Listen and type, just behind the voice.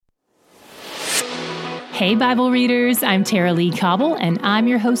Hey, Bible readers, I'm Tara Lee Cobble, and I'm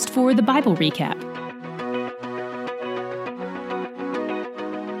your host for the Bible Recap.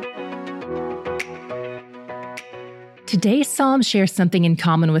 Today's psalm shares something in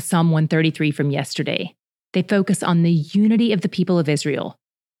common with Psalm 133 from yesterday. They focus on the unity of the people of Israel.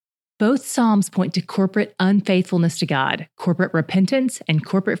 Both psalms point to corporate unfaithfulness to God, corporate repentance, and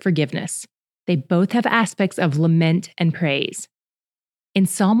corporate forgiveness. They both have aspects of lament and praise. In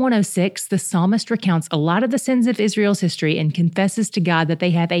Psalm 106, the psalmist recounts a lot of the sins of Israel's history and confesses to God that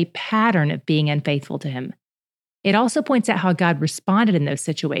they have a pattern of being unfaithful to him. It also points out how God responded in those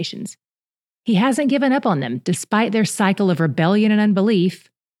situations. He hasn't given up on them, despite their cycle of rebellion and unbelief,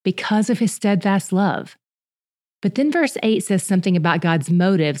 because of his steadfast love. But then verse 8 says something about God's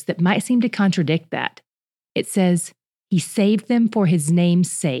motives that might seem to contradict that. It says, "He saved them for his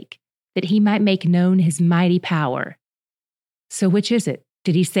name's sake, that he might make known his mighty power." So which is it?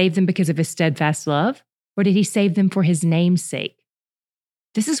 Did he save them because of his steadfast love, or did he save them for his name's sake?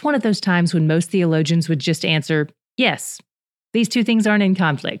 This is one of those times when most theologians would just answer, yes, these two things aren't in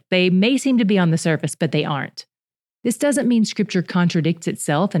conflict. They may seem to be on the surface, but they aren't. This doesn't mean Scripture contradicts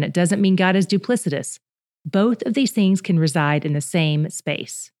itself, and it doesn't mean God is duplicitous. Both of these things can reside in the same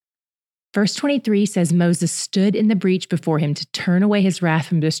space. Verse 23 says Moses stood in the breach before him to turn away his wrath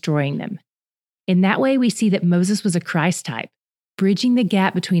from destroying them. In that way, we see that Moses was a Christ type, bridging the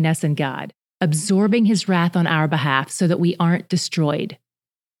gap between us and God, absorbing his wrath on our behalf so that we aren't destroyed.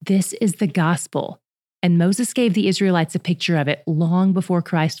 This is the gospel, and Moses gave the Israelites a picture of it long before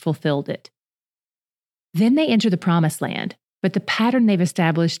Christ fulfilled it. Then they enter the promised land, but the pattern they've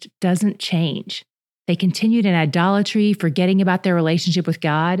established doesn't change. They continued in idolatry, forgetting about their relationship with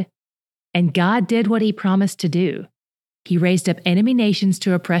God, and God did what he promised to do. He raised up enemy nations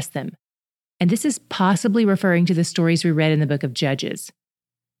to oppress them. And this is possibly referring to the stories we read in the book of Judges.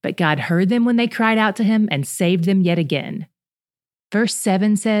 But God heard them when they cried out to him and saved them yet again. Verse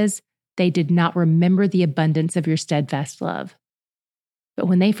 7 says, "They did not remember the abundance of your steadfast love." But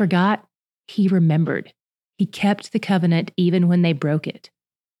when they forgot, he remembered. He kept the covenant even when they broke it.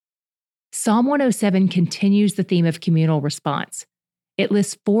 Psalm 107 continues the theme of communal response. It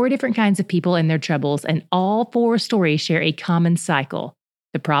lists 4 different kinds of people and their troubles, and all 4 stories share a common cycle: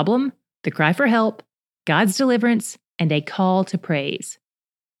 the problem, the cry for help, God's deliverance, and a call to praise.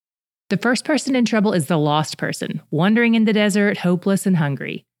 The first person in trouble is the lost person, wandering in the desert, hopeless and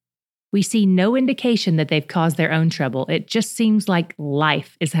hungry. We see no indication that they've caused their own trouble. It just seems like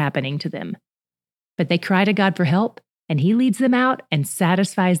life is happening to them. But they cry to God for help, and he leads them out and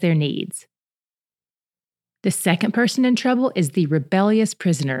satisfies their needs. The second person in trouble is the rebellious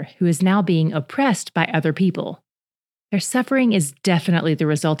prisoner who is now being oppressed by other people. Their suffering is definitely the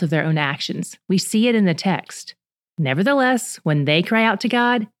result of their own actions. We see it in the text. Nevertheless, when they cry out to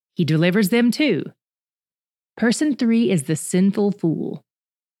God, he delivers them too. Person 3 is the sinful fool.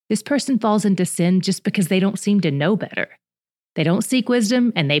 This person falls into sin just because they don't seem to know better. They don't seek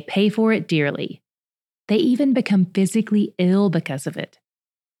wisdom, and they pay for it dearly. They even become physically ill because of it.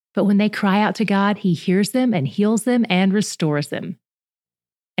 But when they cry out to God, he hears them and heals them and restores them.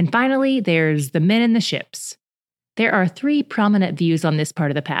 And finally, there's the men in the ships. There are 3 prominent views on this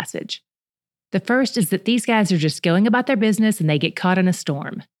part of the passage. The first is that these guys are just going about their business and they get caught in a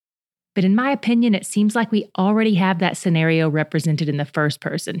storm. But in my opinion, it seems like we already have that scenario represented in the first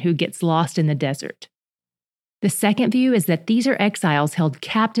person who gets lost in the desert. The second view is that these are exiles held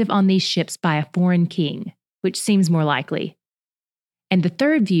captive on these ships by a foreign king, which seems more likely. And the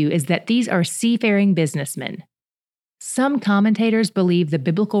third view is that these are seafaring businessmen. Some commentators believe the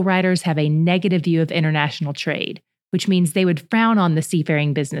biblical writers have a negative view of international trade, which means they would frown on the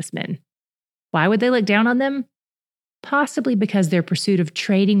seafaring businessmen. Why would they look down on them? Possibly because their pursuit of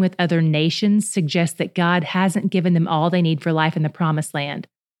trading with other nations suggests that God hasn't given them all they need for life in the promised land,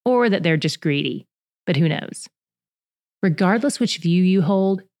 or that they're just greedy. But who knows? Regardless which view you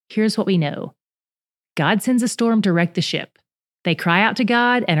hold, here's what we know. God sends a storm to wreck the ship. They cry out to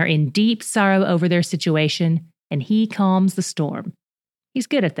God and are in deep sorrow over their situation, and he calms the storm. He's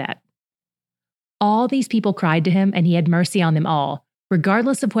good at that. All these people cried to him, and he had mercy on them all,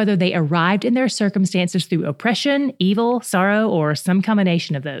 regardless of whether they arrived in their circumstances through oppression, evil, sorrow, or some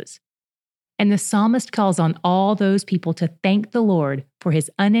combination of those. And the psalmist calls on all those people to thank the Lord for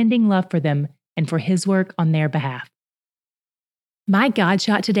his unending love for them and for his work on their behalf. My God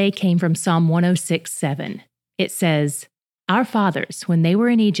shot today came from Psalm 106:7. It says, "Our fathers, when they were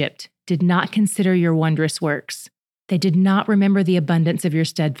in Egypt, did not consider your wondrous works. They did not remember the abundance of your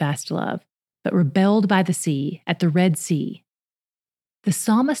steadfast love, but rebelled by the sea, at the Red Sea." The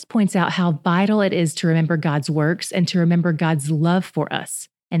psalmist points out how vital it is to remember God's works and to remember God's love for us,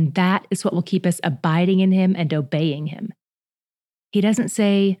 And that is what will keep us abiding in him and obeying him. He doesn't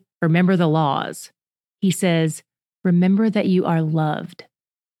say, remember the laws. He says, remember that you are loved.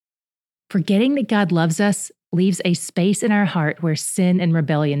 Forgetting that God loves us leaves a space in our heart where sin and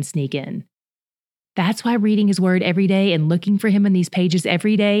rebellion sneak in. That's why reading his word every day and looking for him in these pages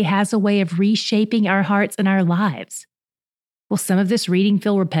every day has a way of reshaping our hearts and our lives. Will some of this reading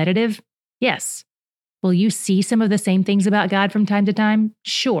feel repetitive? Yes. Will you see some of the same things about God from time to time?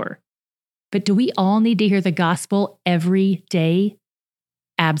 Sure. But do we all need to hear the gospel every day?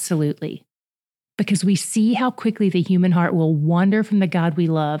 Absolutely. Because we see how quickly the human heart will wander from the God we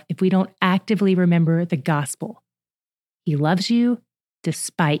love if we don't actively remember the gospel. He loves you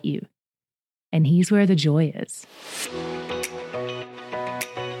despite you. And he's where the joy is.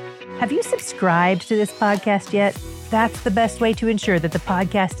 Have you subscribed to this podcast yet? That's the best way to ensure that the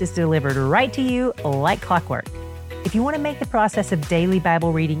podcast is delivered right to you like clockwork. If you want to make the process of daily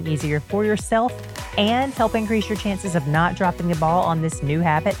Bible reading easier for yourself and help increase your chances of not dropping the ball on this new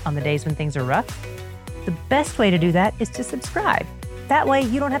habit on the days when things are rough, the best way to do that is to subscribe. That way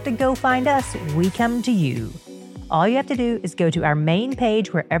you don't have to go find us, we come to you. All you have to do is go to our main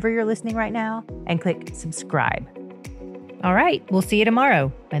page wherever you're listening right now and click subscribe. All right, we'll see you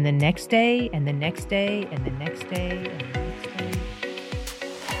tomorrow, and the next day, and the next day, and the next day, and the next day.